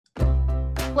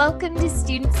Welcome to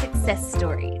Student Success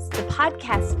Stories, the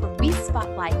podcast where we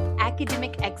spotlight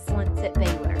academic excellence at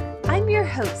Baylor. I'm your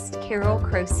host, Carol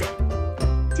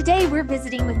Croson. Today we're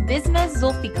visiting with Bisma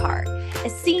Zulfikar, a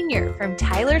senior from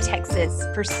Tyler, Texas,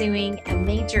 pursuing a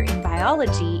major in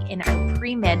biology in our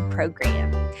pre-med program.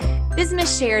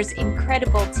 Bisma shares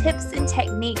incredible tips and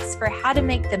techniques for how to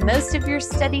make the most of your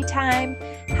study time,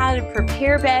 how to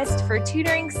prepare best for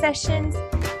tutoring sessions,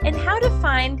 and how to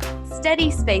find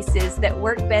study spaces that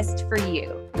work best for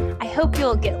you. I hope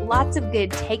you'll get lots of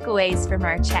good takeaways from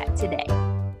our chat today.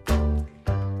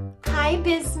 Hi,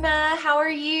 Bisma. How are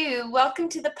you? Welcome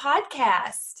to the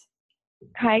podcast.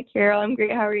 Hi, Carol. I'm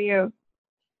great. How are you?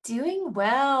 Doing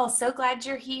well. So glad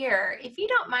you're here. If you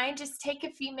don't mind, just take a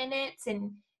few minutes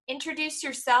and introduce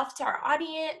yourself to our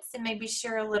audience and maybe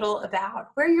share a little about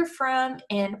where you're from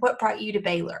and what brought you to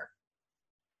Baylor.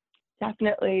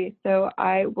 Definitely. So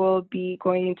I will be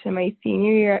going into my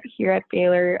senior year here at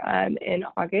Baylor in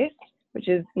August, which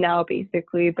is now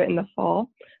basically, but in the fall.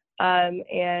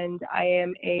 And I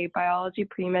am a biology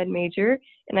pre-med major,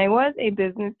 and I was a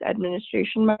business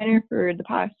administration minor for the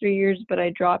past 3 years, but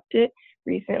I dropped it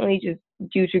recently just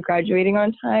due to graduating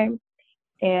on time.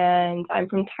 And I'm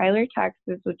from Tyler,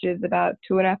 Texas, which is about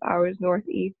 2.5 hours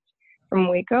northeast from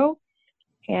Waco.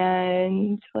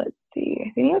 And let's see,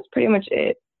 I think that's pretty much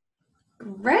it.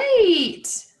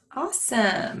 Great.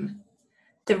 Awesome.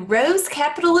 The Rose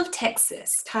Capital of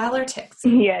Texas, Tyler,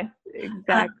 Texas. Yes,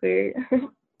 exactly.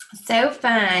 So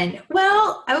fun.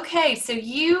 Well, okay, so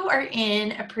you are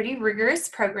in a pretty rigorous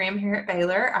program here at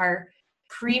Baylor. Our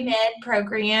pre-med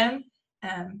program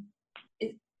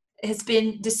it has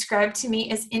been described to me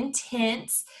as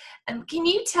intense. Can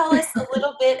you tell us a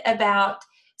little bit about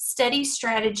study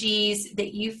strategies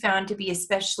that you found to be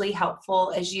especially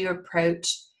helpful as you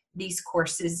approach these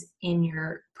courses in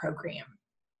your program?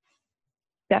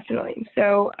 Definitely.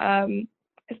 So,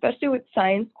 especially with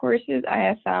science courses, I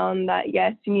have found that,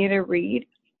 yes, you need to read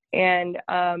and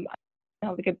have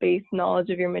like a base knowledge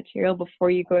of your material before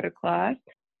you go to class.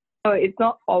 So it's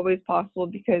not always possible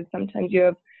because sometimes you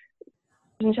have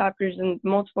chapters in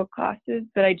multiple classes,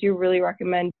 but I do really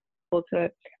recommend people to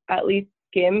at least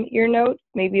skim your notes.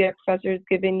 Maybe the professor's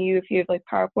given you, if you have like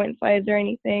PowerPoint slides or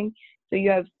anything, so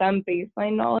you have some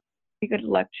baseline knowledge. You go to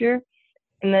lecture,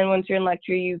 and then once you're in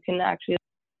lecture, you can actually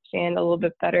understand a little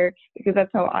bit better, because that's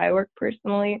how I work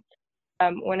personally.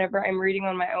 Whenever I'm reading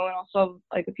on my own, I'll solve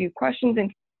like a few questions,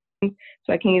 and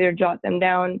so I can either jot them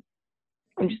down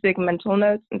and just make mental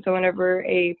notes. And so whenever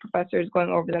a professor is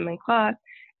going over them in class,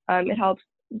 it helps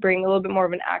bring a little bit more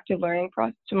of an active learning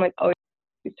process. I'm like, oh,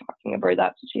 she's talking about,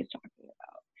 that's what she's talking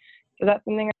about. So that's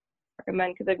something I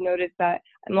recommend, because I've noticed that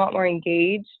I'm a lot more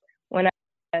engaged when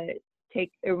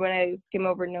I skim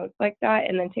over notes like that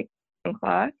and then take in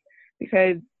class,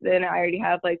 because then I already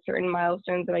have like certain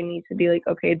milestones that I need to be like,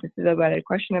 okay, this is what I had a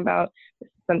question about, this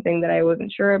is something that I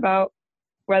wasn't sure about,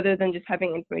 rather than just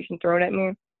having information thrown at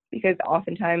me. Because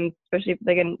oftentimes, especially if it's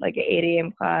like an 8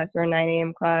 a.m. class or a 9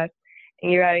 a.m. class,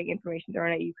 and you're having information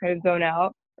thrown at you, kind of zone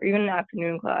out, or even an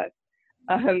afternoon class.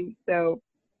 So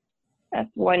that's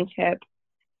one tip.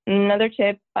 And another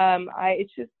tip,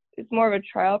 it's more of a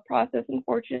trial process,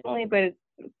 unfortunately, but it's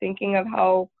thinking of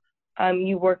how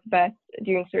you work best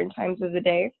during certain times of the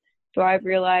day. So I've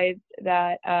realized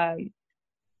that I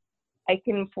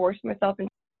can force myself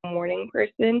into a morning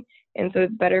person, and so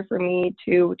it's better for me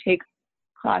to take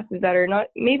classes that are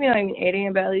maybe not even 8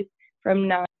 a.m., but at least from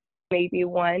 9, maybe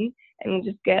 1, and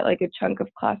just get like a chunk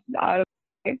of classes out of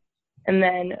the day. And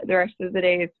then the rest of the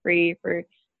day is free for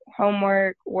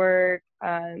homework, work,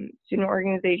 student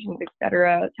organizations,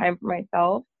 etc., time for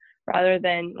myself, rather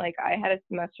than like I had a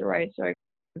semester where I started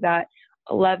at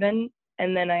 11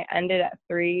 and then I ended at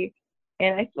 3,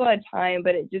 and I still had time,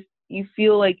 but you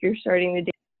feel like you're starting the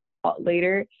day a lot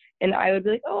later. And I would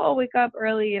be like, oh, I'll wake up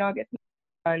early and I'll get some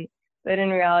done. But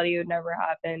in reality, it would never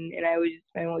happen, and I would just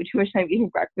spend way too much time eating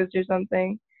breakfast or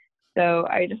something. So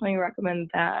I definitely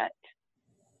recommend that.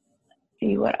 Let's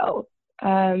see what else.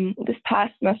 This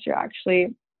past semester,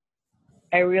 actually,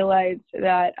 I realized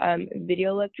that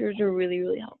video lectures were really,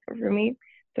 really helpful for me.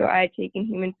 So I had taken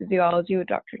human physiology with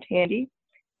Dr. Tandy,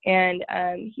 and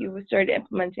he started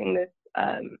implementing this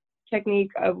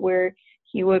technique of where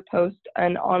he would post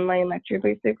an online lecture,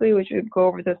 basically, which would go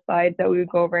over the slides that we would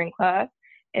go over in class.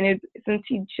 And since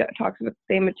he talks about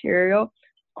the same material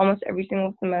almost every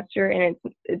single semester, and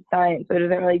it's science, so it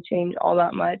doesn't really change all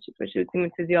that much, especially with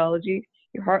human physiology.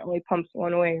 Your heart only pumps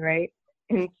one way, right?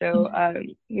 And so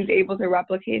he's able to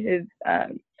replicate his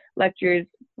lectures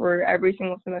for every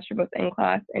single semester, both in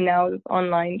class and now this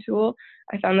online tool.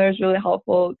 I found that it was really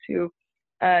helpful to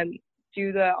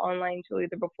do the online tool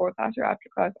either before class or after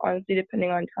class, honestly,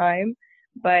 depending on time.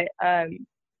 But and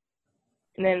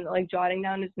then like jotting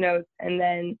down his notes and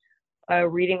then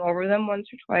reading over them once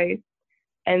or twice,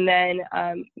 and then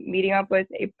meeting up with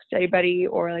a study buddy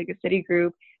or like a study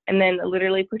group, and then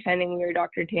literally pretending we were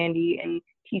Dr. Tandy and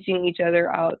teaching each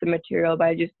other out the material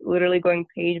by just literally going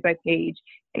page by page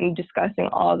and discussing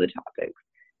all the topics.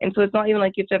 And so it's not even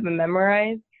like you have to have it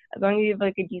memorized. As long as you have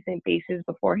like a decent basis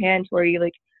beforehand where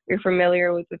you're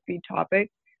familiar with the few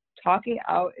topics, talking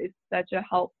out is such a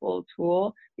helpful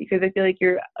tool, because I feel like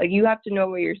you have to know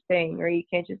what you're saying, right? You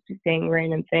can't just be saying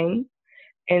random things.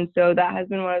 And so that has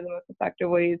been one of the most effective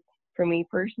ways for me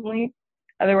personally.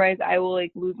 Otherwise, I will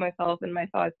like lose myself in my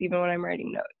thoughts even when I'm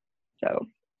writing notes. So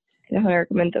I definitely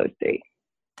recommend those three.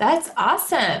 That's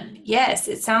awesome. Yes,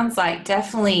 it sounds like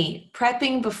definitely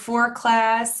prepping before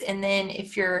class, and then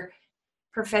if your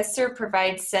professor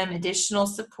provides some additional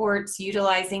supports,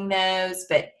 utilizing those,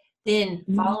 but then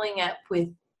following up with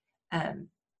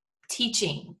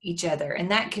teaching each other. And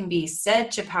that can be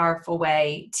such a powerful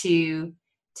way to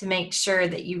make sure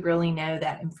that you really know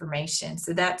that information.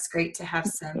 So that's great to have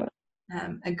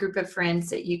a group of friends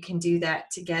that you can do that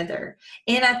together.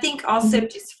 And I think also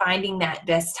just finding that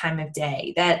best time of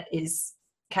day, that is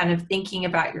kind of thinking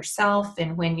about yourself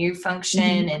and when you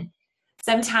function. And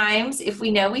sometimes if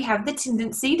we know we have the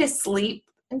tendency to sleep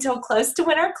until close to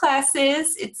when our class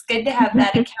is, it's good to have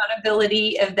that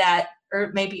accountability of that,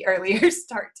 or maybe earlier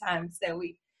start time, so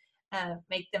we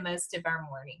make the most of our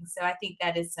morning. So I think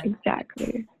that is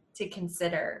something to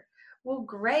consider. Well,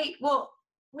 great. Well,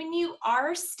 when you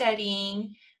are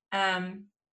studying,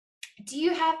 do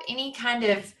you have any kind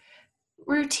of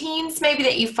routines maybe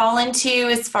that you fall into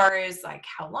as far as like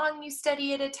how long you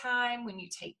study at a time, when you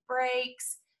take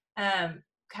breaks,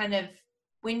 kind of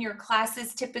when your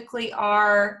classes typically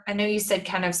are? I know you said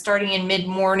kind of starting in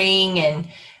mid-morning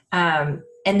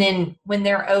and then when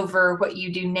they're over, what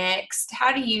you do next.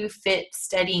 How do you fit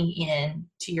studying in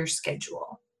to your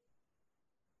schedule?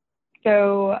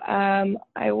 So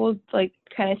I will like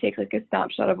kind of take like a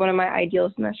snapshot of one of my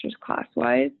ideal semesters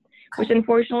class-wise, which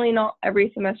unfortunately not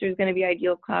every semester is going to be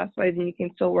ideal class-wise, and you can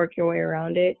still work your way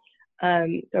around it.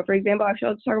 So for example, actually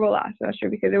I'll just talk about last semester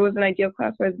because it was an ideal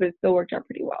class-wise, but it still worked out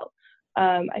pretty well.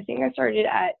 I think I started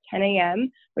at 10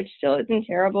 a.m., which still isn't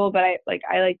terrible, but I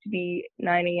like to be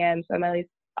 9 a.m. so I'm at least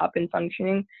up and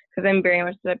functioning, because I'm very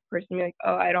much the type of person to be like,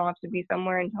 oh, I don't have to be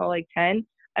somewhere until like 10.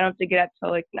 I don't have to get up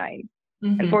till like 9.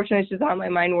 Unfortunately, it's just how my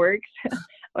mind works.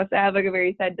 Unless I have like a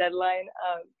very set deadline.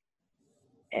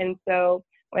 And so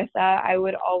with that, I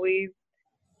would always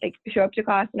like show up to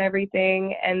class and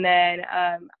everything. And then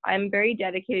I'm very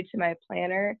dedicated to my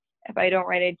planner. If I don't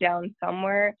write it down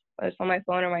somewhere, whether it's on my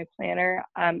phone or my planner,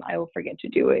 I will forget to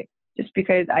do it just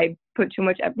because I put too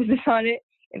much emphasis on it.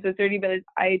 And so 30 minutes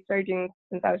I started doing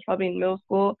since I was probably in middle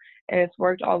school, and it's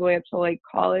worked all the way up to like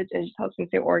college, and it just helps me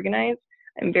stay organized.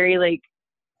 I'm very like,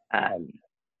 I'm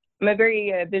a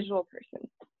very visual person.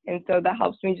 And so that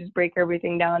helps me just break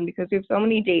everything down, because we have so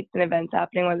many dates and events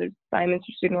happening, whether it's assignments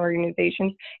or student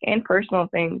organizations and personal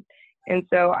things. And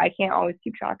so I can't always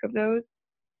keep track of those.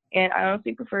 And I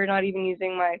honestly prefer not even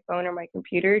using my phone or my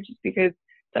computer, just because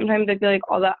sometimes I feel like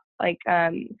all that like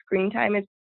screen time is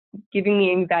giving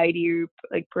me anxiety, or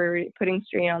like putting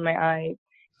strain on my eyes.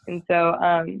 And so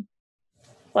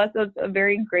plus it's a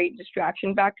very great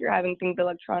distraction factor having things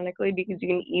electronically, because you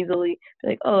can easily be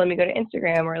like, oh, let me go to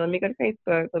Instagram, or let me go to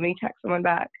Facebook, let me text someone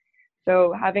back.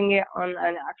 So having it on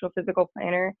an actual physical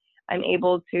planner, I'm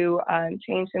able to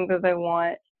change things as I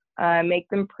want, make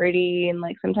them pretty, and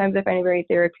like sometimes I find it very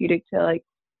therapeutic to like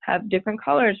have different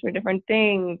colors for different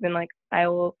things. And like I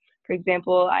will, for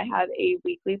example, I have a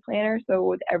weekly planner, so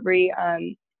with every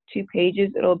 2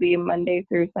 pages it'll be Monday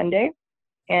through Sunday,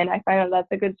 and I find that that's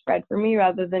a good spread for me,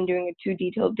 rather than doing a too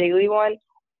detailed daily one,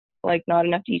 like not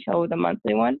enough detail with a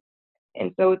monthly one.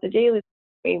 And so with the daily,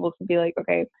 I'm able to be like,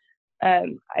 okay,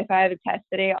 if I have a test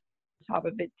today, I'll put on top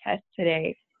of it test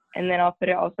today, and then I'll put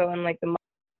it also on like the month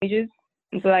pages.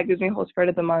 And so that gives me a whole spread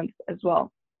of the month as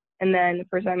well. And then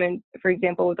for assignments, for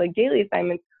example, with like daily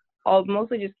assignments, I'll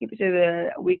mostly just keep it to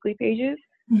the weekly pages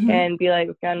and be like,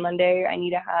 okay, on Monday, I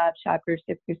need to have chapters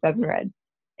 6 through 7 read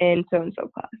in so-and-so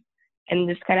class. And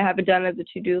just kind of have it done as a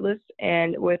to-do list,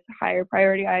 and with higher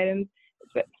priority items,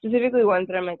 specifically ones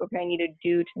that I'm like, okay, I need to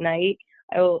do tonight,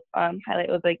 I will highlight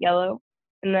with like yellow.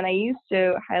 And then I used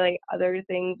to highlight other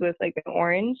things with like an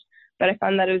orange, but I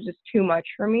found that it was just too much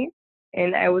for me,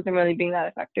 and I wasn't really being that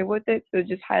effective with it. So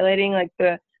just highlighting like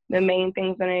the main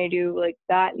things that I do like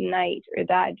that night or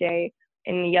that day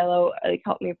in yellow like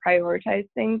help me prioritize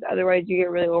things. Otherwise you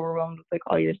get really overwhelmed with like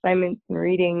all your assignments and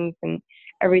readings, and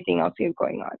everything else you have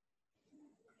going on.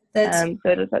 That's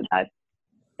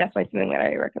definitely something that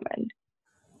I recommend.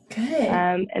 good.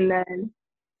 And then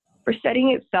for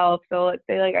studying itself, so let's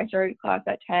say like I started class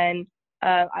at 10,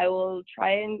 I will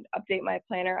try and update my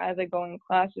planner as I go in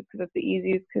class just because it's the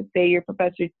easiest, because say your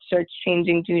professor starts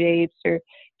changing due dates or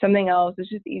something else. It's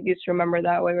just easiest to remember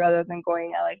that way rather than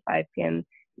going at like 5 p.m.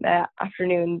 that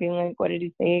afternoon and being like, what did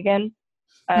he say again?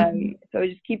 So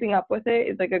just keeping up with it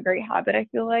is like a great habit, I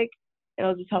feel like.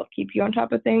 It'll just help keep you on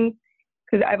top of things.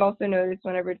 Because I've also noticed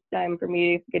whenever it's time for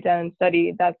me to get down and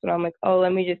study, that's when I'm like, oh,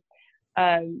 let me just,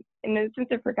 in the sense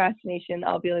of procrastination,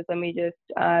 I'll be like, let me just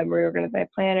reorganize my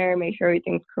planner, make sure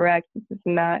everything's correct, this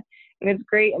and that. And it's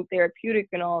great and therapeutic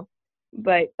and all,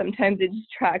 but sometimes it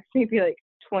distracts maybe like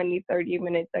 20, 30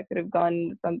 minutes that could have gone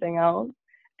into something else.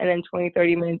 And then 20,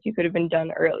 30 minutes you could have been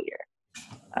done earlier.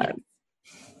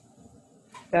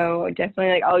 So definitely,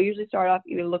 like, I'll usually start off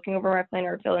either looking over my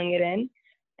planner or filling it in.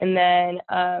 And then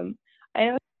I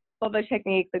know other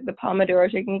techniques, like the Pomodoro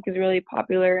technique is really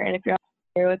popular. And if you're not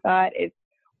familiar with that, it's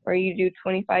where you do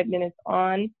 25 minutes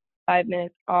on, 5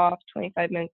 minutes off,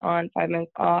 25 minutes on, 5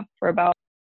 minutes off for about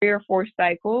 3 or 4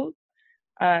 cycles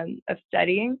of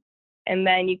studying. And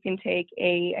then you can take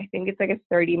I think it's like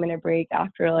a 30-minute break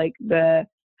after like the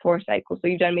 4 cycles. So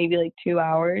you've done maybe like 2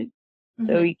 hours.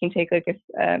 So you can take like a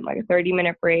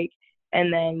 30-minute break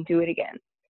and then do it again.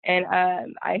 And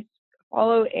I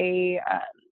follow a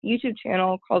YouTube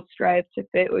channel called Strive to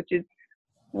Fit, which is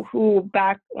who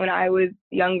back when I was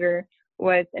younger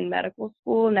was in medical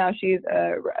school. Now she's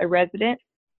a resident.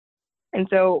 And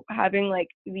so having like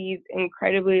these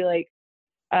incredibly like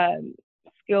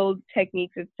skilled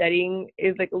techniques of studying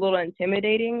is like a little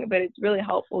intimidating, but it's really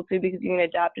helpful too because you can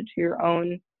adapt it to your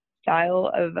own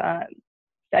style of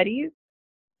studies.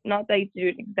 Not that you do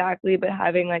it exactly, but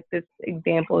having like this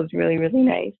example is really, really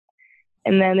nice.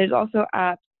 And then there's also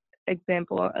apps,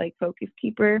 example like Focus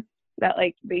Keeper, that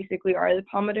like basically are the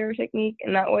Pomodoro technique.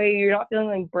 And that way you're not feeling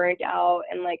like burnt out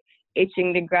and like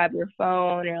itching to grab your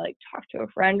phone or like talk to a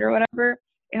friend or whatever.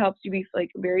 It helps you be like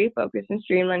very focused and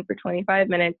streamlined for 25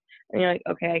 minutes. And you're like,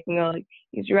 okay, I can go like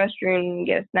use the restroom,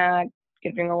 get a snack,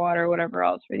 get a drink of water, whatever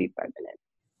else for these 5 minutes.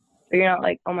 So you're not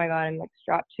like, oh my God, I'm like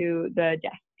strapped to the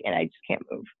desk and I just can't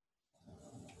move.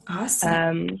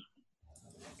 Awesome.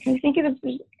 Can I think if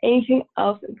there's anything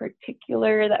else in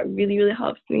particular that really, really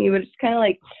helps me? But it's kind of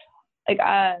like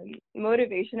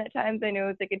motivation at times. I know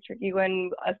it's like a tricky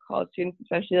one as college students,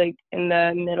 especially like in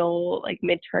the middle, like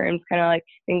midterms, kind of like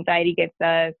anxiety gets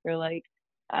us, or like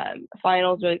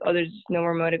finals, or like, oh, there's just no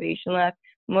more motivation left.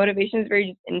 Motivation is very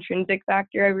just intrinsic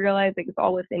factor. I realize like it's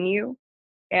all within you,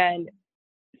 and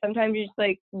sometimes you're just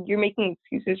like you're making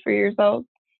excuses for yourself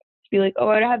to be like, oh,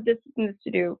 I have this and this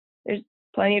to do. There's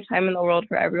plenty of time in the world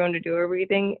for everyone to do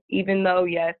everything, even though,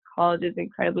 yes, college is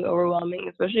incredibly overwhelming,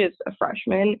 especially as a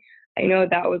freshman. I know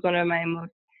that was one of my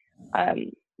most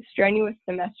strenuous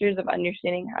semesters of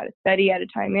understanding how to study, how to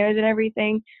time manage and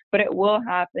everything, but it will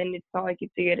happen. It's not like you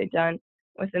have to get it done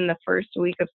within the first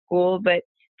week of school, but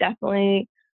definitely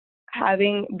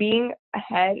being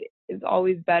ahead is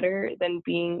always better than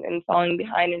being and falling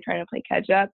behind and trying to play catch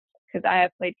up, because I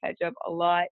have played catch up a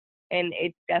lot. And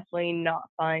it's definitely not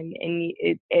fun, and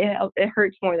it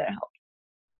hurts more than it helps.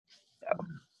 So.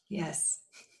 Yes,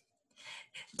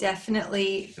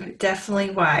 definitely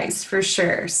wise for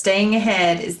sure. Staying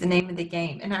ahead is the name of the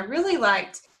game. And I really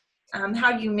liked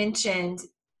how you mentioned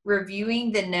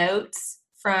reviewing the notes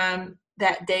from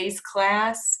that day's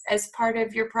class as part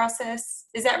of your process.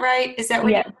 Is that right? Is that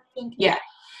what you think? Yeah.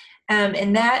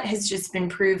 And that has just been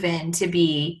proven to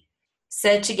be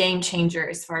such a game changer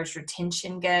as far as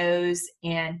retention goes,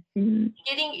 and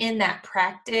getting in that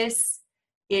practice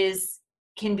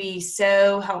can be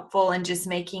so helpful in just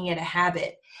making it a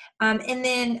habit. And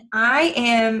then I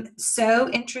am so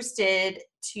interested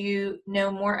to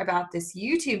know more about this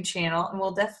YouTube channel, and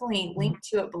we'll definitely link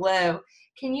to it below.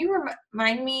 Can you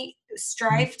remind me,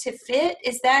 Strive to Fit?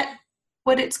 Is that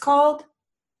what it's called?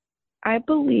 I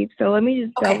believe so. Let me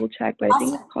just double check, but awesome. I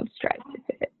think it's called Strive to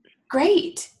Fit.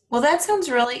 Great. Well, that sounds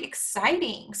really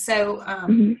exciting. So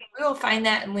we will find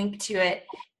that and link to it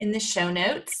in the show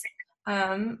notes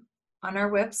on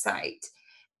our website.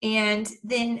 And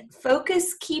then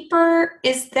Focus Keeper,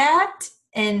 is that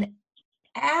an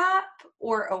app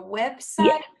or a website?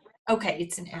 Yes. Okay,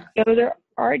 it's an app. So there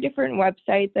are different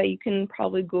websites that you can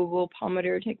probably Google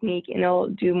Pomodoro technique, and it'll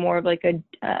do more of like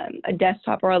a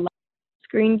desktop or a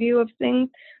screen view of things.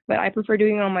 But I prefer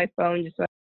doing it on my phone just so I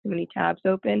have too many tabs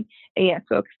open. And yeah,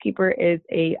 Focus Keeper is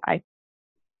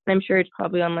I'm sure it's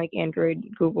probably on like Android,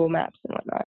 Google Maps and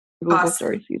whatnot. Google Awesome.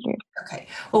 Stories, excuse me. Okay.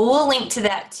 Well, we'll link to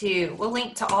that too. We'll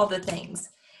link to all the things.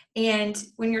 And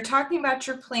when you're talking about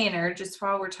your planner, just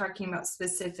while we're talking about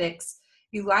specifics,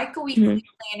 you like a weekly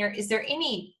planner. Is there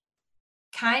any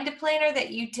kind of planner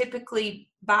that you typically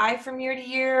buy from year to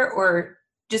year, or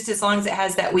just as long as it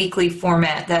has that weekly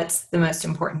format, that's the most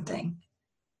important thing?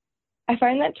 I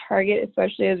find that Target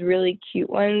especially has really cute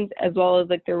ones, as well as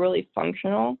like they're really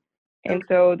functional. And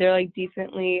so they're like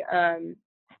decently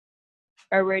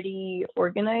already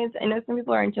organized. I know some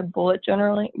people are into bullet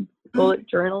journaling,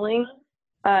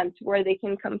 to where they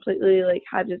can completely like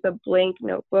have just a blank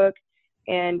notebook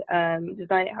and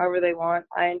design it however they want.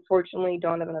 I unfortunately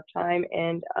don't have enough time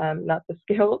and not the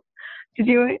skills to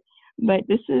do it. But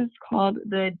this is called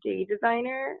the Day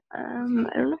Designer. I don't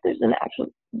know if there's an actual,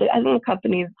 I think the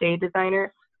company is Day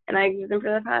Designer, and I've used them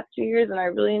for the past 2 years, and I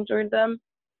really enjoyed them.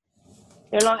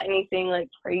 They're not anything like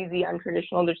crazy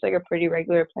untraditional. They're just like a pretty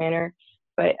regular planner.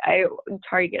 But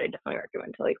Target, I definitely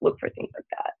recommend to like look for things like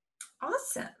that.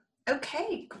 Awesome.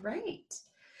 Okay, great.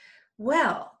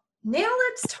 Well, now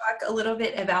let's talk a little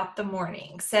bit about the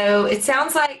morning. So it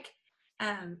sounds like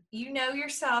you know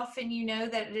yourself, and you know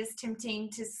that it is tempting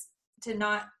to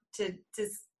not to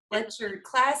let your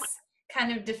class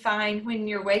kind of define when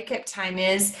your wake up time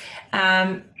is.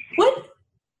 What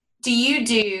do you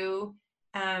do,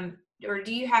 or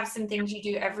do you have some things you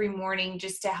do every morning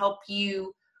just to help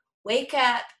you wake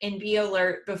up and be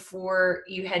alert before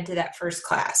you head to that first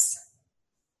class?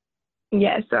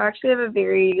 Yeah, so I actually have a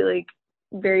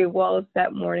very well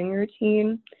set morning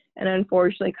routine, and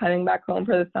unfortunately coming back home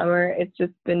for the summer, it's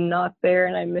just been not there,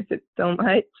 and I miss it so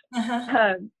much.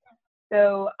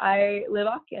 So I live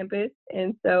off campus,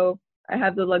 and so I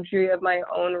have the luxury of my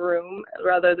own room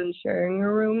rather than sharing a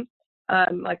room,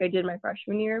 like I did my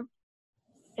freshman year.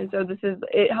 And so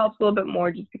it helps a little bit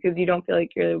more just because you don't feel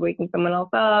like you're waking someone else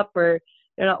up, or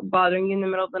they're not bothering you in the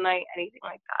middle of the night, anything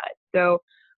like that. So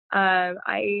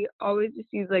I always just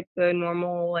use like the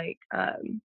normal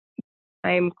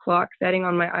I'm clock setting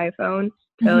on my iPhone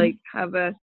to like have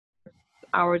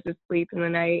hours of sleep in the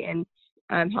night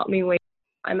and help me wake.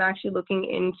 I'm actually looking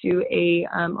into a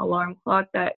alarm clock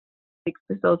that like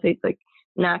facilitates like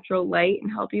natural light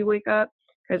and help you wake up,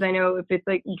 because I know if it's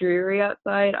like dreary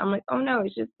outside, I'm like, oh no,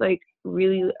 it's just like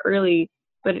really early,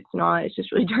 but it's not. It's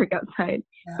just really dark outside,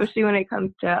 especially when it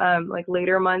comes to like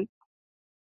later months,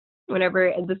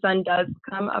 whenever the sun does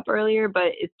come up earlier,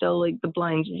 but it's still like the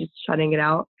blinds are just shutting it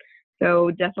out. So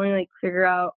definitely like figure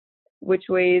out which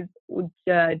ways do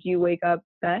you wake up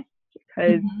best,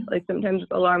 because like sometimes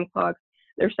with alarm clocks,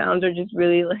 their sounds are just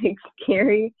really like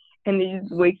scary, and they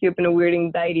just wake you up in a weird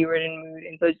anxiety-ridden mood,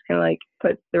 and so it just kind of like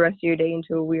puts the rest of your day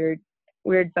into a weird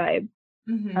vibe.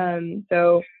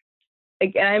 So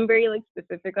again, I'm very like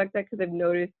specific like that, because I've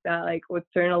noticed that like with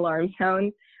certain alarm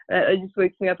sounds, it just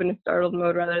wakes me up in a startled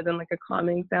mode rather than like a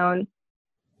calming sound.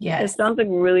 Yes. It sounds like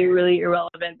really, really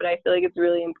irrelevant, but I feel like it's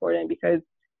really important, because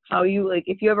how you like,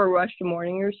 if you have a rushed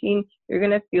morning routine, you're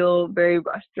going to feel very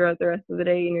rushed throughout the rest of the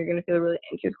day, and you're going to feel really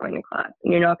anxious going to class,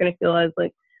 and you're not going to feel as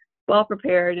like well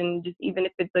prepared. And just even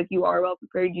if it's like you are well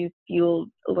prepared, you feel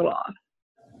a little off.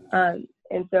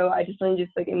 And so I just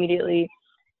like immediately,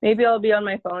 maybe I'll be on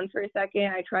my phone for a second.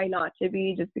 I try not to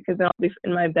be, just because then I'll be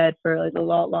in my bed for like a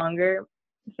lot longer,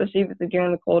 especially if it's like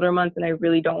during the colder months and I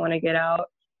really don't want to get out.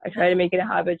 I try to make it a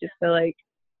habit just to like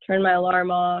turn my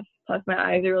alarm off. Plus my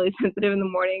eyes are really sensitive in the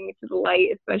morning to the light,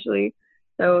 especially.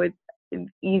 So it's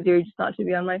easier just not to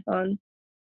be on my phone.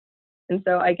 And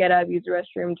so I get up, use the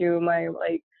restroom, do my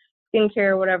like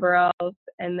skincare, whatever else,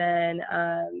 and then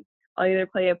I'll either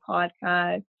play a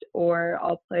podcast, or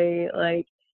I'll play like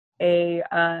a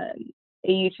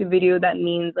YouTube video that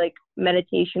means like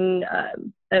meditation,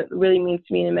 that really means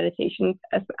to me in a meditation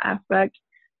aspect,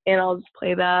 and I'll just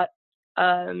play that.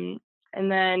 And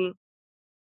then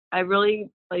I really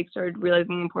like started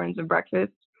realizing the importance of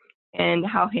breakfast and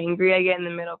how hangry I get in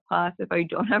the middle of class if I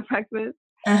don't have breakfast.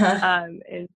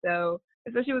 And so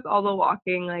especially with all the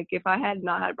walking, like if I had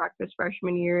not had breakfast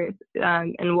freshman year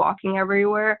and walking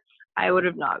everywhere, I would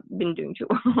have not been doing too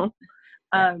well.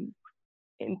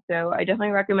 And so I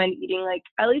definitely recommend eating like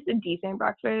at least a decent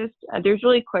breakfast. There's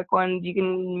really quick ones. You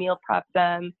can meal prep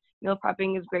them. Meal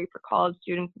prepping is great for college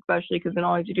students, especially because then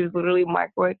all you have to do is literally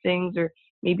microwave things, or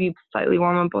maybe slightly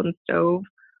warm up on the stove.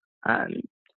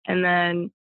 And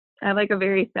then I have like a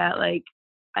very set, like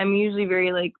I'm usually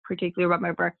very like particular about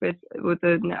my breakfast with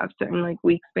a certain like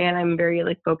week span. I'm very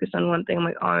like focused on one thing. I'm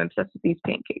like, oh, I'm obsessed with these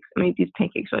pancakes. I made these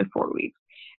pancakes for like 4 weeks.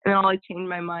 And then I'll like change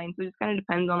my mind. So it just kind of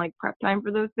depends on like prep time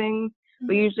for those things.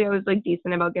 But usually I was like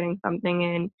decent about getting something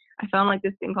in. I found like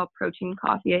this thing called protein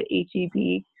coffee at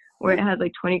HEB, where it has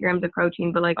like 20 grams of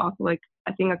protein, but like also like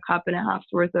I think a cup and a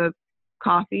half's worth of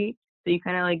coffee. So you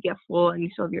kind of like get full and you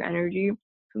still have your energy.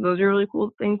 So those are really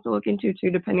cool things to look into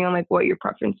too, depending on like what your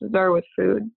preferences are with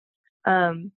food.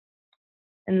 And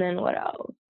then what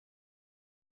else?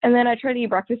 And then I try to eat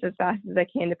breakfast as fast as I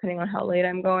can, depending on how late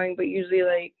I'm going. But usually,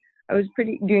 like, I was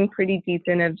doing pretty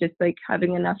decent of just like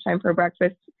having enough time for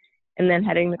breakfast and then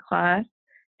heading to class.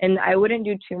 And I wouldn't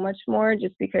do too much more,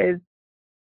 just because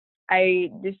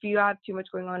if you have too much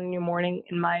going on in your morning,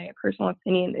 in my personal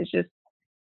opinion,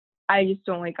 I just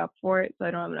don't wake up for it, so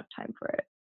I don't have enough time for it.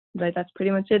 But that's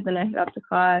pretty much it. Then I head up to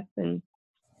class and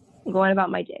go on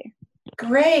about my day.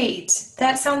 Great.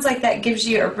 That sounds like that gives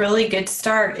you a really good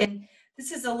start. And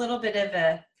this is a little bit of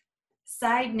a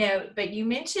side note, but you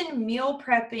mentioned meal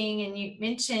prepping and you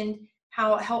mentioned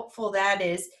how helpful that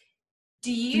is.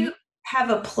 Do you have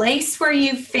a place where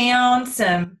you found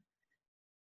some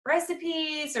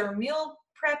recipes or meal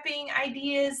prepping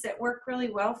ideas that work really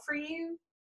well for you?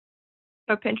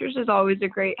 So Pinterest is always a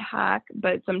great hack,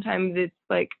 but sometimes it's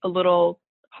like a little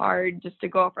hard just to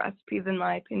go off recipes, in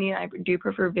my opinion. I do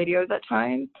prefer videos at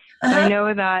times. So I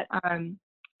know that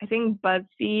I think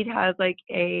BuzzFeed has like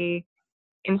a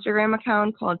Instagram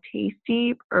account called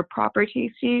Tasty or Proper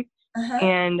Tasty.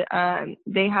 And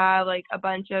they have like a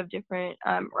bunch of different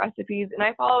recipes, and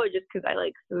I follow it just because I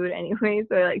like food anyway,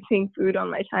 so I like seeing food on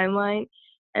my timeline.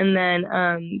 And then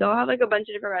they'll have like a bunch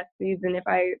of different recipes, and if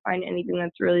I find anything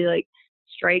that's really like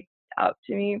strikes out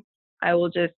to me, I will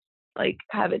just like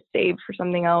have it saved for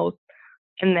something else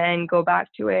and then go back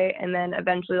to it. And then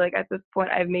eventually, like at this point,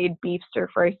 I've made beef stir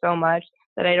fry so much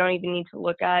that I don't even need to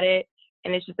look at it,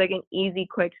 and it's just like an easy,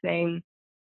 quick thing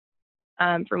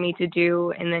for me to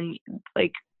do. And then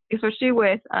like especially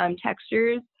with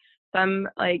textures, some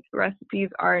like recipes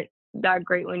aren't that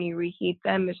great when you reheat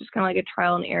them. It's just kind of like a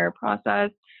trial and error process.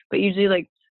 But usually like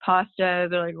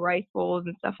pastas or like rice bowls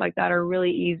and stuff like that are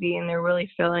really easy, and they're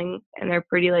really filling, and they're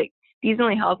pretty like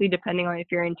decently healthy depending on if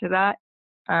you're into that.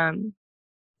 And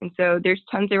so there's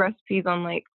tons of recipes on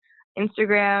like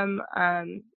Instagram,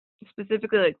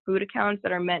 specifically like food accounts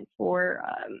that are meant for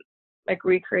like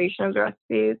recreation of the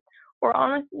recipes, or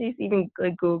honestly just even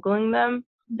like Googling them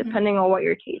depending on what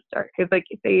your tastes are. Because like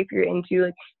say if you're into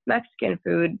like Mexican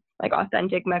food, like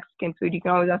authentic Mexican food, you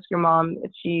can always ask your mom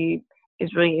if she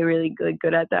is really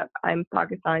good at that. I'm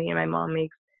Pakistani and my mom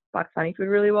makes Pakistani food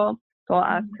really well, so I'll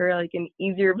ask her like an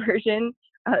easier version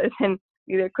than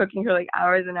either cooking for like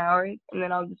hours and hours, and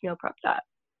then I'll just meal prep that.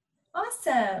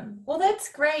 Awesome. Well,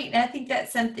 that's great. And I think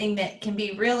that's something that can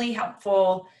be really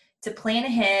helpful to plan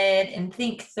ahead and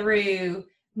think through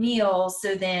meals.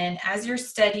 So then as you're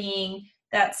studying,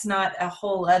 that's not a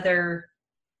whole other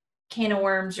can of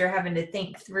worms you're having to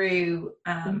think through.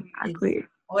 Exactly.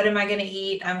 What am I going to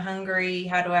eat? I'm hungry.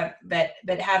 How do I,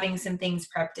 but having some things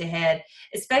prepped ahead,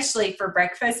 especially for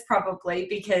breakfast, probably,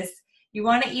 because you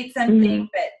want to eat something,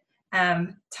 but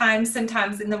time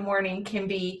sometimes in the morning can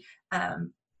be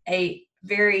a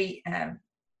very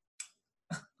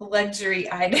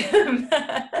luxury item.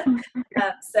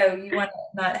 So you want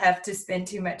to not have to spend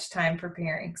too much time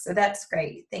preparing. So that's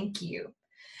great. Thank you.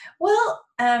 Well,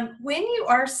 when you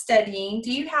are studying,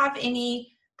 do you have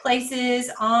any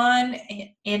places on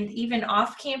and even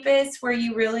off campus where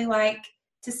you really like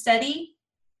to study?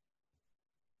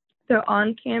 So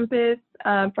on campus,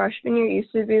 freshman year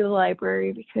used to be the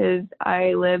library because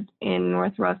I lived in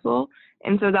North Russell,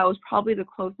 and so that was probably the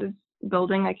closest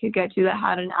building I could get to that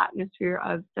had an atmosphere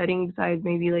of studying besides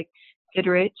maybe like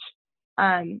Goodrich.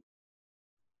 And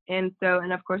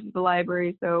of course it's the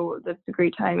library, so that's a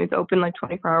great time. It's open like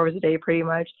 24 hours a day pretty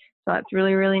much, so that's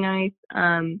really nice.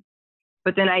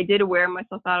 But then I did wear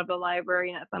myself out of the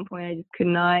library, and at some point I just could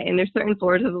not. And there's certain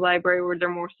floors of the library where they're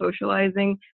more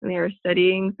socializing than they are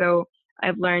studying, so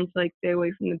I've learned to like stay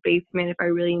away from the basement if I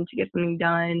really need to get something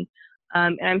done.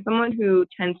 And I'm someone who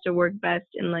tends to work best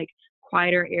in like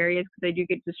quieter areas because I do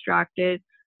get distracted.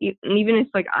 And even if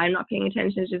like I'm not paying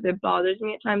attention, it's just it bothers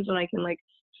me at times when I can like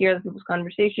hear the people's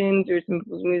conversations or some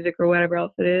people's music or whatever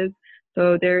else it is.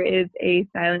 So there is a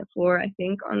silent floor, I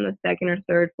think, on the second or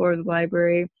third floor of the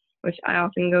library, which I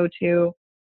often go to.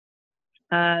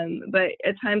 But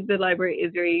at times the library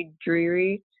is very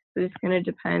dreary, so it just kind of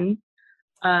depends.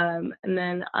 And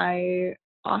then I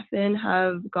often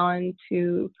have gone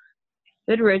to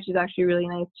Goodrich is actually really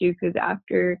nice too, because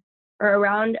after or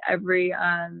around every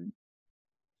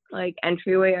like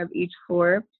entryway of each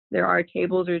floor, there are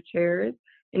tables or chairs,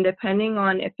 and depending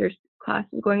on if there's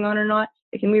classes going on or not,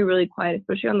 it can be really quiet,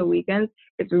 especially on the weekends.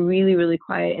 It's really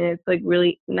quiet, and it's like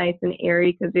really nice and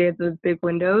airy because they have those big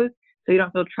windows, so you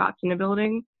don't feel trapped in a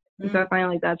building. And so I find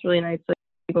like that's really nice to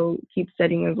like, go keep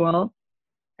studying as well.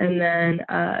 And then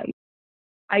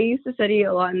I used to study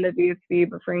a lot in the VSB,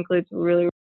 but frankly, it's really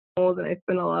old and I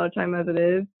spend a lot of time as it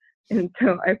is. And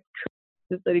so I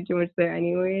to study too much there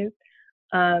anyways.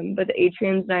 But the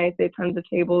atrium's nice. They have tons of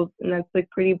tables, and that's like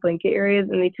pretty blanket areas.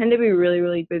 And they tend to be really,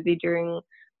 really busy during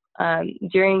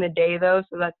the day, though.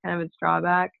 So that's kind of its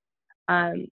drawback.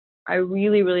 I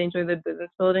really, really enjoy the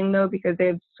business building, though, because they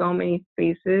have so many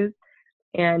spaces.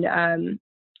 And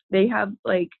they have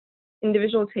like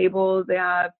individual tables. They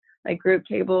have like group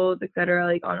tables, etc.,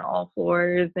 like on all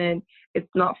floors. And it's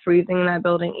not freezing in that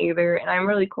building either. And I'm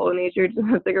really cold natured, so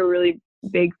that's like a really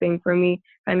big thing for me.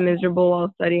 If I'm miserable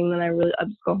while studying, then I'll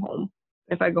just go home.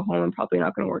 If I go home, I'm probably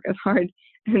not going to work as hard.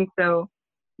 And so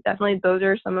definitely those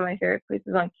are some of my favorite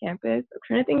places on campus. I'm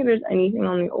trying to think if there's anything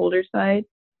on the older side.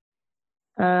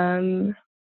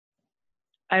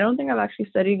 I don't think I've actually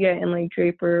studied yet in like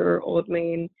Draper or Old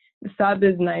Main. The sub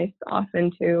is nice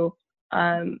often too,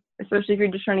 especially if you're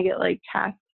just trying to get like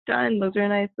tasks done. Those are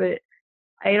nice, but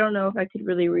I don't know if I could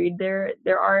really read there.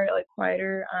 There are like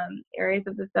quieter areas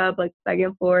of the sub, like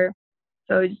second floor.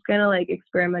 So just kind of like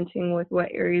experimenting with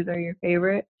what areas are your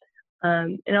favorite.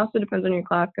 It also depends on your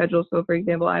class schedule. So for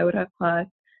example, I would have class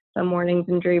some mornings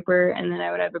in Draper, and then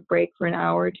I would have a break for an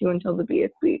hour or two until the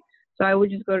BSB. So I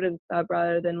would just go to the sub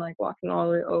rather than like walking all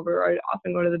the way over, or I'd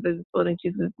often go to the business building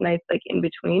too, because it's nice like in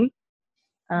between.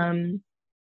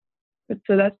 But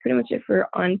so that's pretty much it for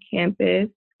on campus.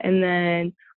 And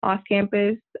then off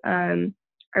campus, I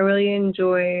really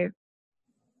enjoy,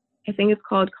 I think it's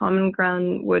called Common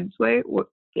Ground Woodsway.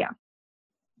 Yeah.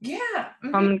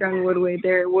 Mm-hmm. Common Ground Woodway,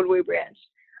 their Woodway branch.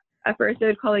 At first I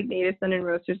would call like Native Sun and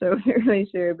Roaster, so I wasn't really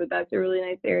sure, but that's a really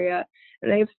nice area.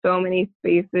 And they have so many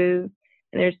spaces.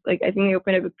 And there's like, I think they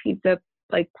opened up a pizza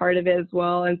like part of it as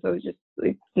well. And so it's just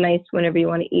like nice whenever you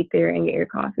want to eat there and get your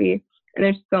coffee. And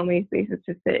there's so many spaces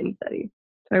to sit and study.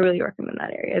 So I really recommend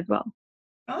that area as well.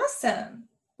 Awesome.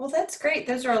 Well, that's great.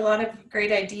 Those are a lot of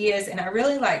great ideas. And I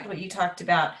really liked what you talked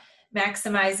about,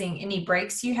 maximizing any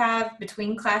breaks you have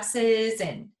between classes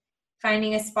and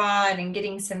finding a spot and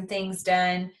getting some things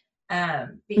done.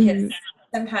 Because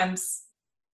sometimes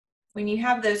when you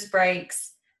have those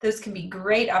breaks, those can be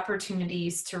great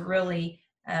opportunities to really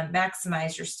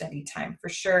maximize your study time for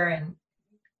sure. And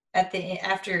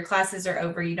after your classes are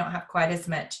over, you don't have quite as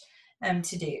much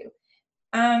to do.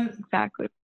 Exactly.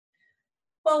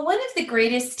 Well, one of the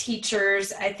greatest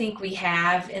teachers I think we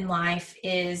have in life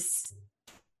is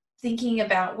thinking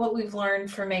about what we've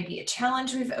learned from maybe a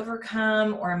challenge we've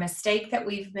overcome or a mistake that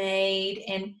we've made.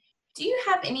 And do you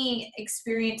have any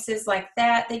experiences like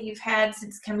that you've had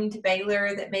since coming to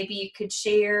Baylor that maybe you could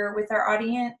share with our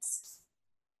audience?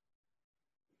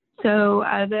 So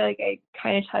as I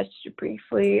kind of touched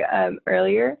briefly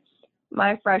earlier,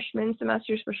 my freshman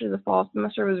semester, especially the fall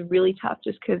semester, was really tough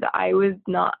just because I was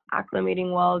not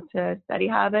acclimating well to study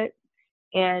habits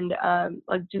and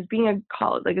like just being a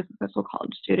successful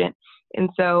college student. And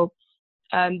so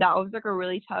that was like a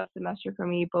really tough semester for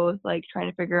me, both like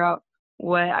trying to figure out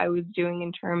what I was doing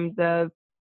in terms of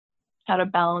how to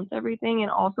balance everything, and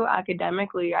also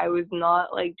academically I was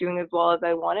not like doing as well as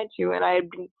I wanted to. And I'd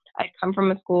come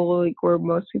from a school like where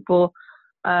most people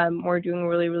were doing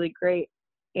really, really great.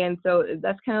 And so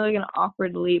that's kind of like an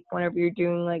awkward leap whenever you're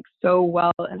doing like so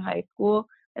well in high school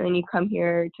and then you come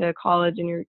here to college and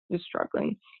you're just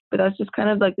struggling. But that's just kind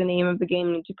of like the name of the game.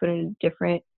 You need to put in a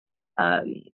different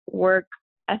work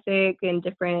ethic and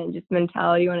different just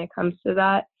mentality when it comes to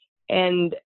that.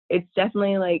 And it's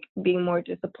definitely like being more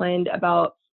disciplined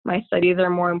about my studies are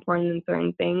more important than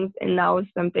certain things. And that was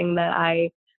something that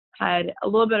I had a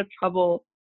little bit of trouble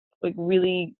like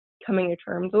really coming to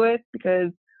terms with,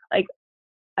 because like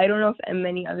I don't know if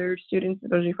many other students,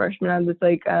 especially freshmen, have this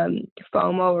like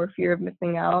FOMO or fear of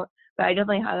missing out. But I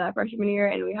definitely had that freshman year,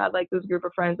 and we had like this group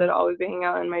of friends that always be hanging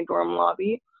out in my dorm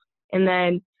lobby. And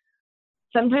then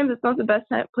sometimes it's not the best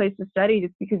place to study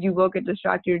just because you will get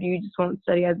distracted or you just won't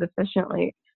study as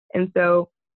efficiently. And so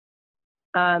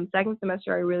second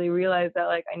semester, I really realized that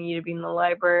like I need to be in the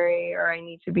library or I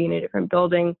need to be in a different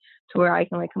building to where I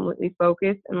can like completely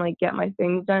focus and like get my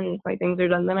things done. And if my things are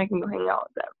done, then I can go hang out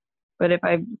with them. But if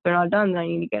they're not done, then I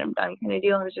need to get them done kind of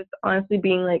deal. And it's just honestly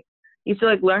being like, you have to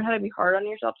like learn how to be hard on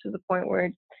yourself to the point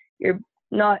where you're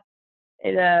not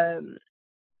doing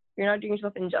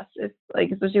yourself injustice, like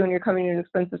especially when you're coming to an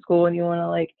expensive school and you want to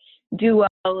like do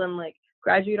well and like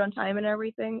graduate on time and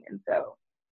everything. And so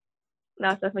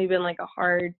that's definitely been like a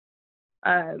hard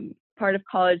part of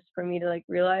college for me to like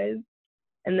realize.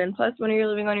 And then plus when you're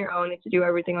living on your own, you have to do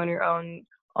everything on your own.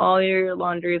 All your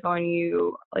laundry is on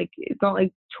you. Like it's not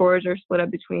like chores are split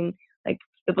up between like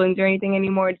siblings or anything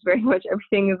anymore. It's very much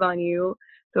everything is on you.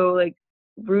 So like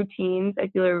routines, I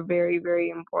feel, are very, very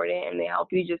important, and they help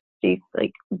you just stay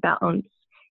like balanced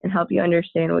and help you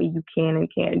understand what you can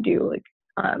and can't do like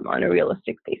on a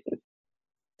realistic basis.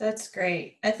 That's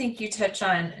great. I think you touch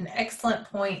on an excellent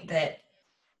point that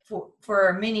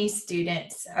for many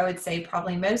students, I would say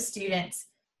probably most students,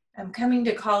 coming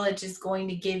to college is going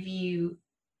to give you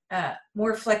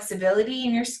more flexibility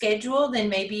in your schedule than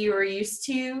maybe you were used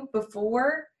to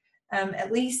before.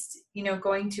 At least,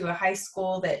 going to a high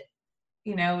school that,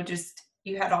 just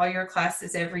you had all your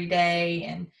classes every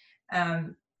day,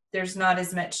 and there's not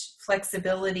as much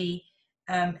flexibility.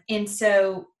 And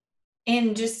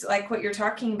just like what you're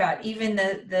talking about, even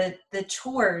the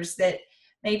chores that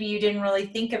maybe you didn't really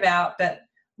think about, but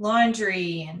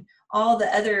laundry and all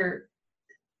the other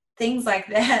things like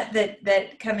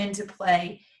that come into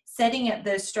play, setting up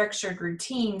those structured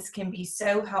routines can be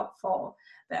so helpful.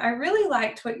 But I really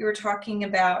liked what you were talking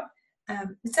about.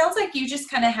 It sounds like you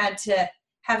just kind of had to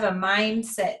have a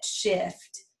mindset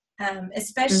shift,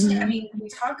 especially, I mean, we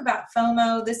talk about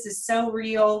FOMO. This is so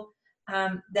real,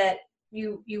 that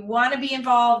you want to be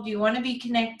involved, you want to be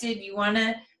connected, you want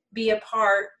to be a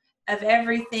part of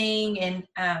everything, and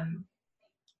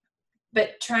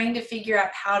but trying to figure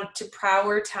out how to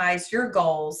prioritize your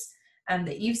goals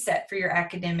that you've set for your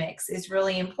academics is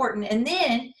really important. And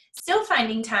then still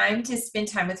finding time to spend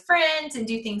time with friends and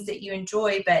do things that you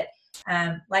enjoy, but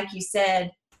like you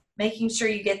said, making sure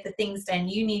you get the things done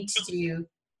you need to do,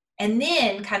 and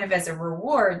then kind of as a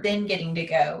reward, then getting to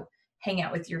go hang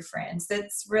out with your friends.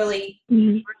 That's really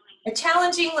a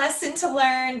challenging lesson to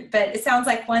learn, but it sounds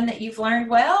like one that you've learned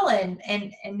well,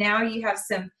 and now you have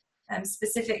some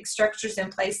specific structures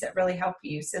in place that really help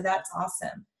you. So that's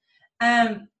awesome.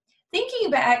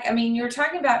 Thinking back, I mean, you were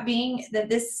talking about that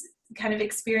this kind of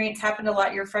experience happened a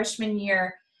lot your freshman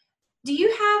year. Do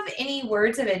you have any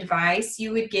words of advice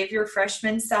you would give your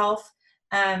freshman self,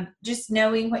 just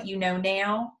knowing what you know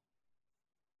now?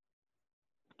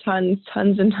 Tons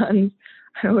and tons.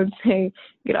 I would say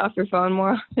get off your phone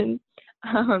more often.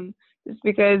 Just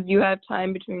because you have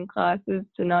time between classes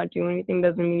to not do anything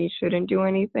doesn't mean you shouldn't do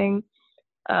anything.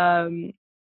 And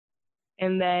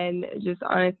then just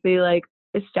honestly, like,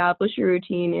 establish your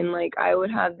routine. And like, I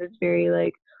would have this very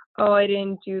like, oh, I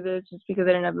didn't do this just because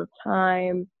I didn't have enough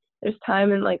time. There's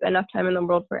time and like enough time in the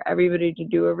world for everybody to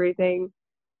do everything,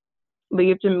 but you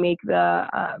have to make the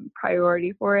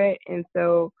priority for it. And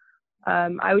so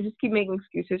I would just keep making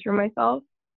excuses for myself,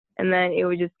 and then it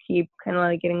would just keep kind of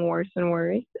like getting worse and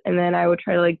worse. And then I would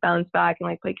try to like bounce back and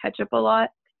like play catch up a lot,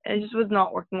 and it just was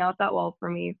not working out that well for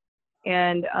me.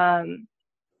 And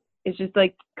it's just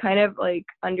like kind of like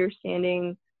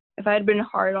understanding, if I had been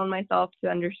hard on myself to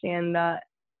understand that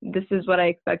this is what I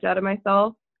expect out of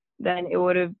myself, then it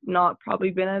would have not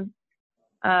probably been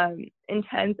as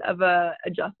intense of a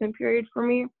adjustment period for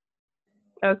me.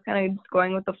 I was kind of just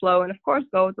going with the flow, and of course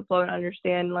go with the flow and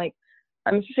understand, like,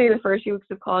 I'm especially the first few weeks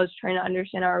of college trying to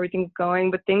understand how everything's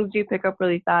going, but things do pick up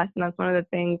really fast. And that's one of the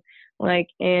things, like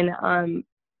in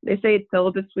they say it's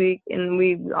syllabus week, and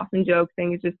we often joke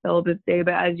saying it's just syllabus day,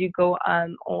 but as you go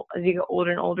as you get older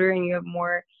and older and you have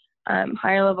more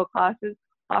higher level classes,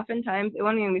 oftentimes it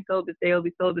won't even be syllabus day, it'll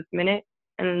be syllabus minute,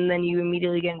 and then you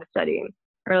immediately get into studying.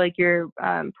 Or like your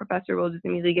professor will just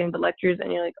immediately get into lectures,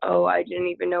 and you're like, oh, I didn't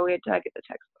even know we had to get the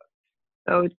textbook.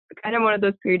 So it's kind of one of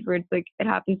those periods where it's like it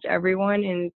happens to everyone,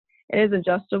 and it is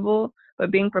adjustable,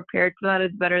 but being prepared for that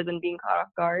is better than being caught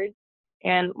off guard.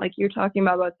 And like you're talking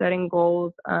about setting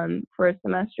goals for a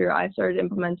semester, I started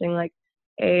implementing like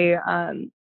a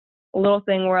little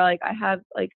thing where like I have,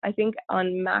 like, I think on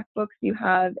MacBooks you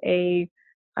have a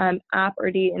app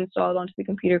already installed onto the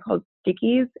computer called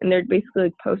Stickies, and they're basically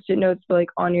like post-it notes for like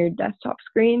on your desktop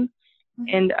screen.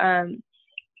 And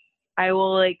I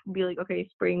will like be like, okay,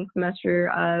 spring semester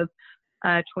of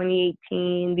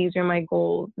 2018, these are my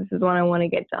goals, this is what I want to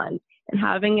get done. And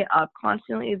having it up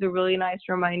constantly is a really nice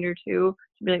reminder too,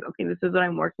 to be like, okay, this is what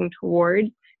I'm working towards,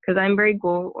 because I'm very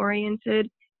goal oriented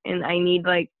and I need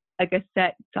like a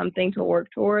set something to work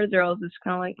towards, or else it's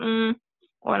kind of like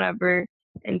whatever.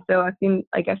 And so I feel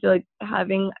like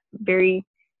having very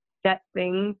set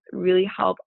things really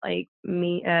help like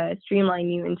me streamline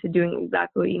you into doing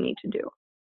exactly what you need to do.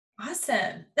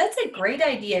 Awesome. That's a great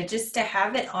idea, just to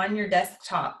have it on your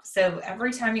desktop. So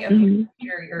every time you open your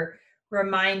computer, you're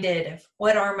reminded of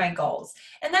what are my goals.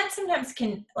 And that sometimes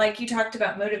can, like you talked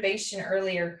about motivation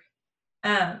earlier,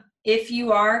 if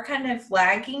you are kind of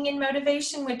lagging in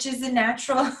motivation, which is a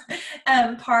natural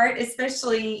part,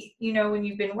 especially, when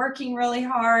you've been working really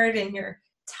hard and you're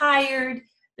tired,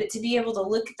 but to be able to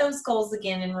look at those goals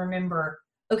again and remember,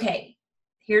 okay,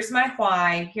 here's my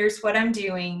why, here's what I'm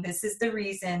doing, this is the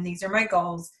reason, these are my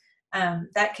goals,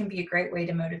 that can be a great way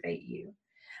to motivate you.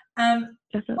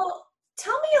 Definitely. Well,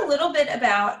 tell me a little bit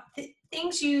about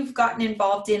things you've gotten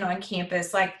involved in on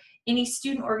campus, like any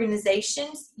student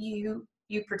organizations you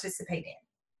participate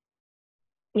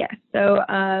in. Yeah.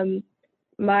 So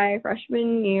my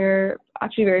freshman year,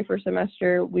 actually very first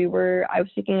semester, I was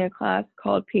taking a class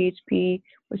called PHP,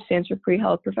 which stands for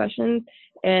Pre-Health Professions.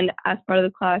 And as part of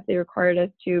the class, they required us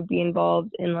to be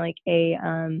involved in like a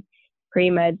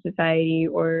pre-med society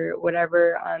or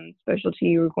whatever specialty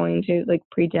you were going to, like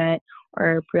pre-dent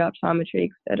or pre-optometry,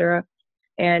 etc.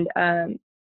 And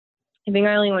I think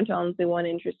I only went to honestly one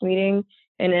interest meeting,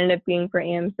 and it ended up being for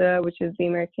AMSA, which is the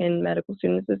American Medical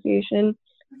Student Association.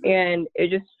 And it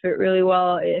just fit really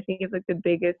well. I think it's like the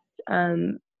biggest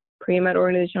pre-med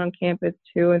organization on campus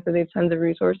too, and so they have tons of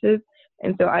resources.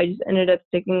 And so I just ended up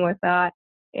sticking with that.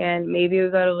 And maybe it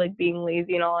was out of like being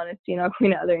lazy, in all honesty, not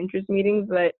going to other interest meetings,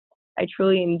 but I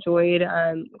truly enjoyed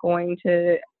going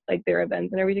to like their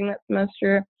events and everything that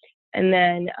semester. And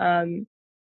then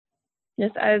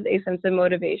just as a sense of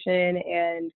motivation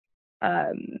and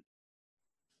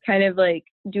kind of like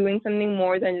doing something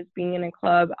more than just being in a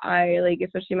club, I like,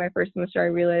 especially my first semester, I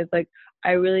realized like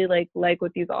I really like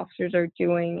what these officers are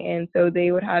doing. And so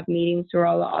they would have meetings where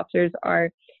all the officers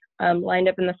are lined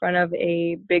up in the front of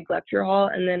a big lecture hall,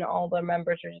 and then all the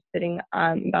members are just sitting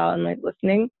about and like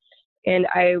listening. And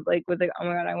I like was like, oh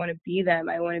my God, I want to be them.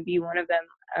 I want to be one of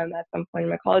them at some point in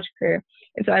my college career.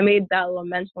 And so I made that little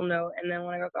mental note. And then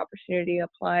when I got the opportunity to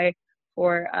apply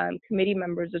for committee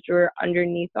members, which were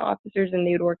underneath the officers, and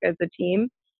they would work as a team,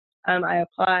 I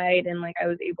applied, and like I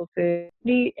was able to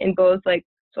be in both like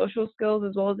social skills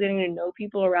as well as getting to know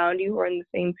people around you who are in the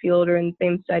same field or in the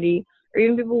same study, or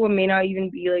even people who may not even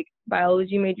be like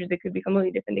biology majors. They could be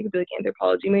completely different. They could be like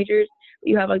anthropology majors. But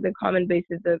you have like the common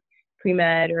basis of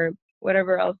pre-med or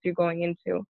whatever else you're going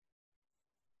into.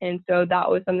 And so that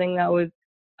was something that was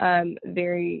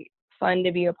very fun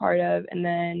to be a part of. And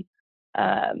then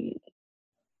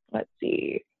let's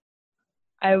see,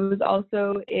 I was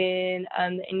also in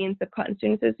the Indian Subcontinent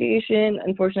Student Association.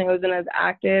 Unfortunately, I wasn't as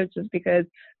active just because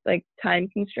like time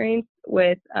constraints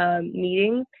with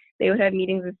meetings. They would have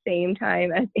meetings the same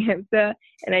time as AMSA,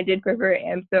 and I did prefer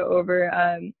AMSA over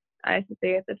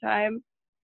ISSA at the time.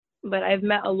 But I've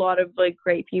met a lot of like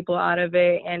great people out of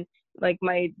it, and like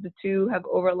the two have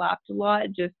overlapped a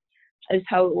lot, just as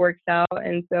how it works out.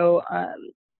 And so I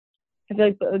feel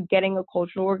like getting a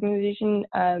cultural organization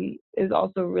is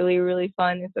also really, really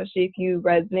fun, especially if you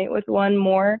resonate with one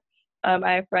more.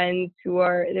 I have friends who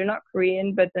they're not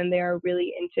Korean, but then they are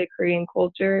really into Korean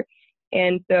culture.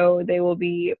 And so they will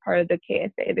be part of the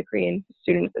KSA, the Korean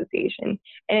Student Association.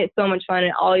 And it's so much fun.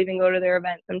 And I'll even go to their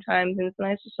events sometimes. And it's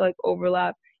nice just to like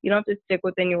overlap. You don't have to stick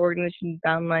within your organization's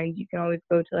boundaries. You can always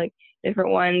go to like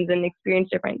different ones and experience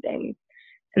different things.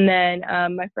 And then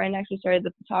my friend actually started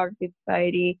the Photography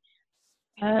Society,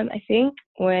 I think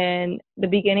when the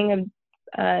beginning of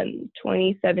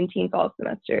 2017 fall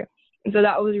semester. And so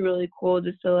that was really cool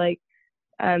just to like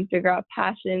figure out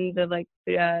passions of like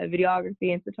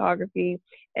videography and photography.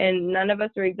 And none of us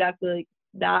were exactly like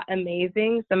that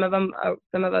amazing. Some of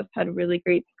us had really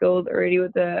great skills already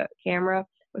with the camera,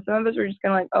 but some of us were just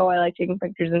kind of like, oh, I like taking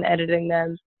pictures and editing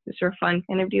them just for fun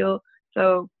kind of deal.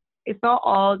 So it's not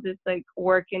all just like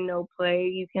work and no play.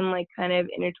 You can like kind of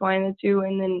intertwine the two.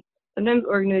 And then sometimes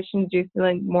organizations do feel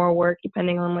like more work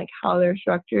depending on like how they're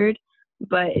structured,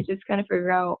 but it's just kind of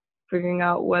figuring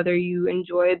out whether you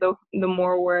enjoy the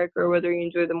more work or whether you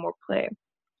enjoy the more play.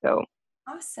 So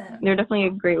awesome. They're definitely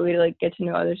a great way to like get to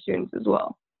know other students as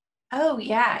well. Oh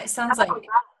yeah, it sounds like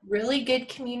really good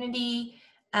community,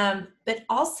 but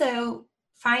also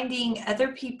finding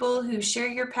other people who share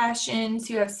your passions,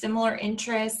 who have similar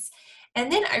interests. And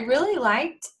then I really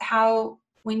liked how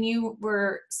when you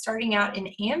were starting out in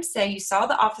AMSA, you saw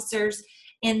the officers,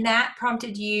 and that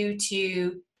prompted you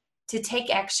to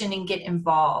take action and get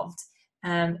involved.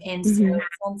 And so it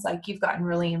sounds like you've gotten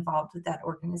really involved with that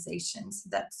organization. So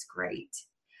that's great.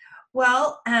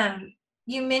 Well,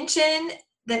 you mentioned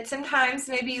that sometimes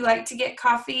maybe you like to get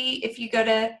coffee if you go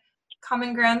to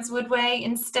Common Grounds Woodway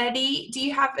and study. Do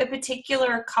you have a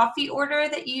particular coffee order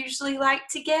that you usually like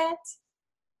to get?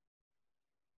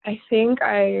 I think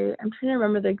I'm trying to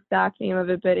remember the exact name of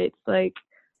it, but it's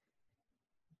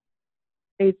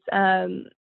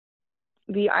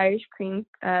the Irish cream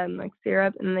like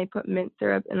syrup, and then they put mint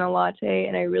syrup in a latte,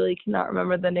 and I really cannot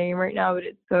remember the name right now, but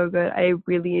it's so good. I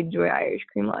really enjoy Irish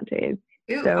cream lattes.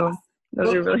 Ooh, so awesome.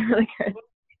 Those are really, really good.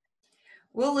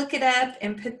 We'll look it up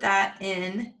and put that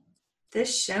in the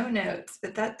show notes,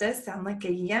 but that does sound like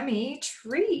a yummy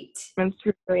treat. It's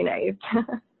really nice.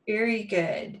 Very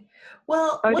good.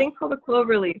 Well, I think it's called a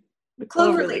clover leaf. The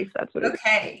clover leaf, that's what it is.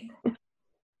 Okay.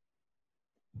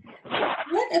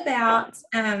 What about,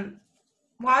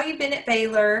 while you've been at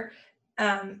Baylor,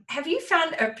 have you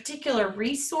found a particular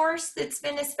resource that's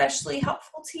been especially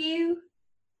helpful to you?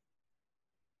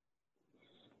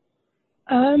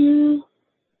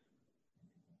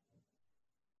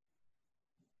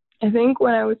 I think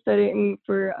when I was studying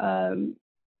for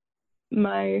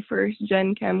my first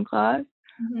Gen Chem class,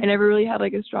 I never really had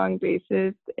like a strong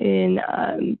basis in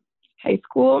high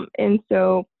school, and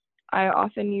so I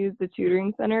often used the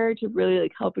tutoring center to really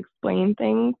like help explain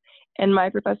things. And my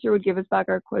professor would give us back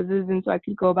our quizzes, and so I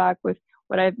could go back with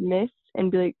what I've missed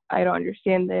and be like, I don't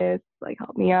understand this. Like,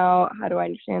 help me out. How do I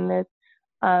understand this?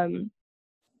 And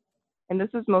this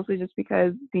is mostly just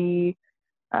because the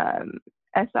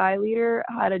SI leader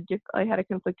had a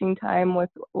conflicting time with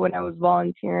when I was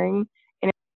volunteering,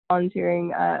 and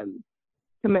volunteering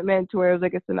commitment to where it was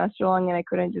like a semester long, and I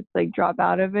couldn't just like drop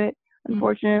out of it,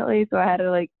 unfortunately. So I had to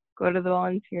like go to the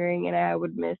volunteering, and I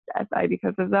would miss SI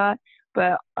because of that.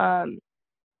 But a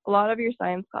lot of your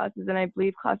science classes, and I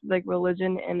believe classes like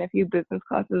religion and a few business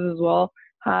classes as well,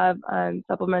 have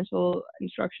supplemental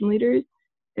instruction leaders,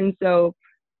 and so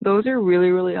those are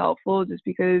really, really helpful just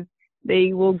because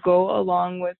they will go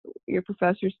along with your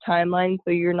professor's timeline, so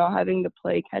you're not having to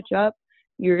play catch up.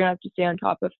 You're gonna have to stay on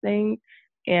top of things,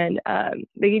 and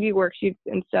they give you worksheets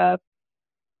and stuff.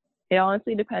 It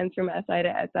honestly depends from SI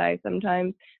to SI.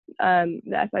 Sometimes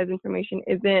the SI's information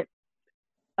isn't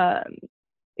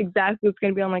exactly what's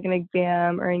going to be on like an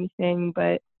exam or anything,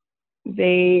 but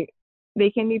they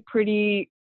can be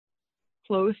pretty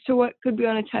close to what could be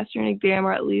on a test or an exam,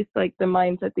 or at least like the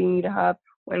mindset they need to have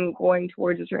when going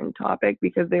towards a certain topic,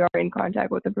 because they are in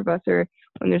contact with the professor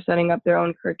when they're setting up their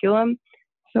own curriculum.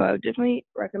 So I would definitely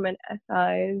recommend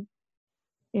SIs.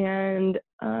 And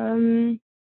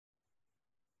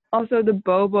also the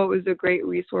Bobo is a great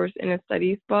resource in a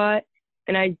study spot,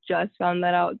 and I just found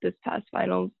that out this past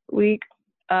finals week.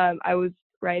 I was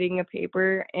writing a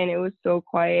paper, and it was so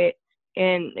quiet,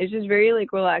 and it's just very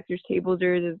like relaxed. There's tables,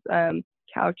 there's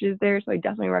couches there, so I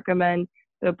definitely recommend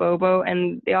the Bobo,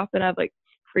 and they often have like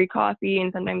free coffee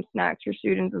and sometimes snacks for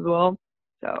students as well.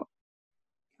 So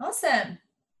awesome.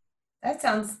 That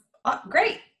sounds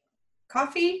great.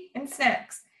 Coffee and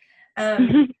snacks,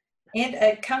 and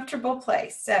a comfortable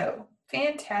place. So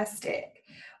fantastic.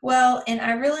 Well, and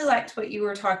I really liked what you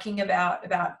were talking about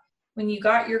when you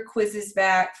got your quizzes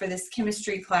back for this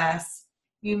chemistry class,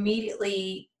 you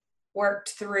immediately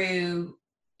worked through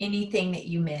anything that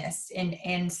you missed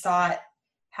and sought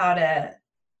how to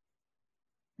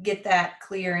get that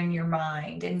clear in your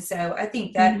mind. And so I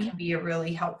think that can be a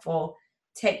really helpful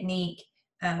technique.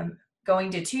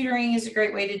 Going to tutoring is a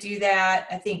great way to do that.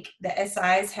 I think the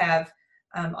SIs have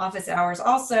office hours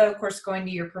also, of course, going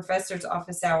to your professor's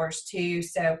office hours too.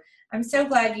 So I'm so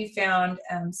glad you found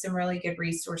some really good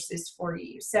resources for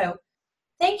you. So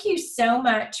thank you so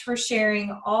much for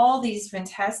sharing all these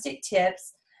fantastic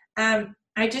tips.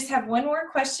 I just have one more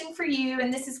question for you,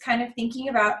 and this is kind of thinking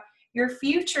about your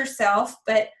future self,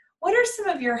 but what are some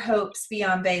of your hopes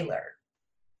beyond Baylor?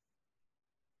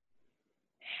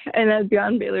 And that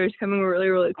beyond Baylor is coming really,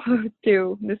 really close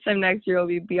too. This time next year will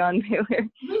be beyond Baylor.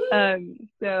 I'm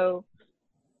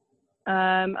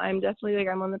definitely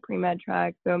I'm on the pre-med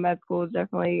track, so med school is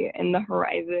definitely in the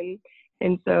horizon.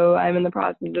 And so I'm in the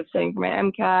process of studying for my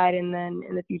MCAT, and then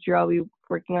in the future I'll be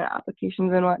working on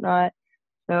applications and whatnot.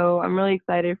 So I'm really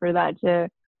excited for that to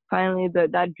finally,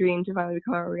 that dream to finally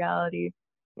become a reality.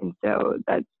 And so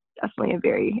that's definitely a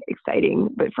very exciting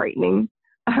but frightening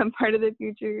part of the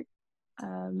future.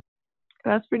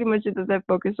 That's pretty much it that I've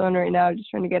focused on right now, just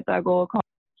trying to get that goal accomplished.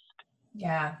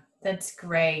 Yeah, that's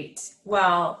great.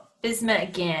 Well, Bisma,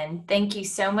 again, thank you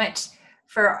so much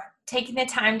for taking the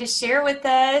time to share with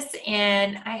us,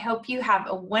 and I hope you have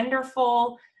a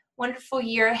wonderful, wonderful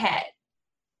year ahead.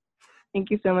 Thank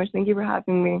you so much. Thank you for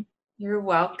having me. You're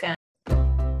welcome.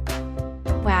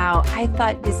 Wow, I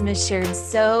thought Bisma shared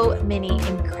so many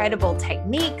incredible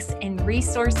techniques and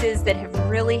resources that have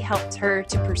really helped her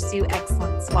to pursue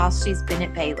excellence while she's been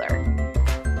at Baylor.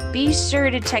 Be sure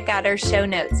to check out our show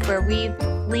notes where we've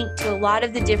linked to a lot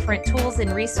of the different tools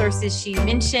and resources she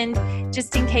mentioned,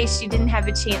 just in case you didn't have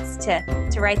a chance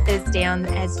to write those down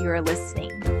as you are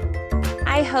listening.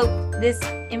 I hope this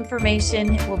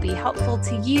information will be helpful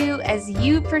to you as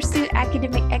you pursue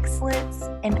academic excellence,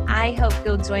 and I hope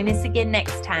you'll join us again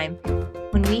next time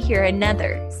when we hear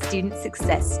another student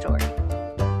success story.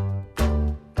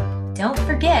 don't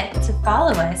forget to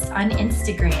follow us on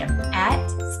Instagram at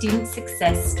Student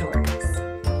Success Stories.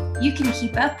 You can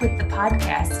keep up with the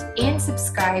podcast and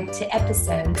subscribe to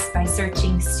episodes by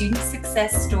searching Student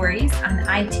Success Stories on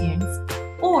iTunes,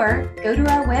 or go to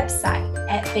our website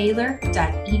at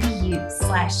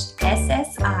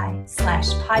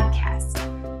baylor.edu/SSI/podcast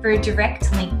for a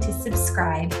direct link to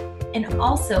subscribe and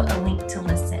also a link to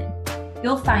listen.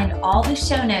 You'll find all the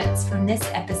show notes from this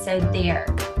episode there.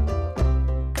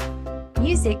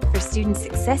 Music for Student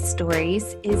Success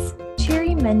Stories is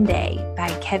Cherry Monday by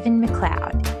Kevin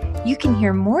MacLeod. You can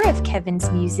hear more of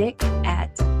Kevin's music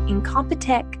at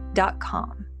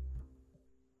incompetech.com.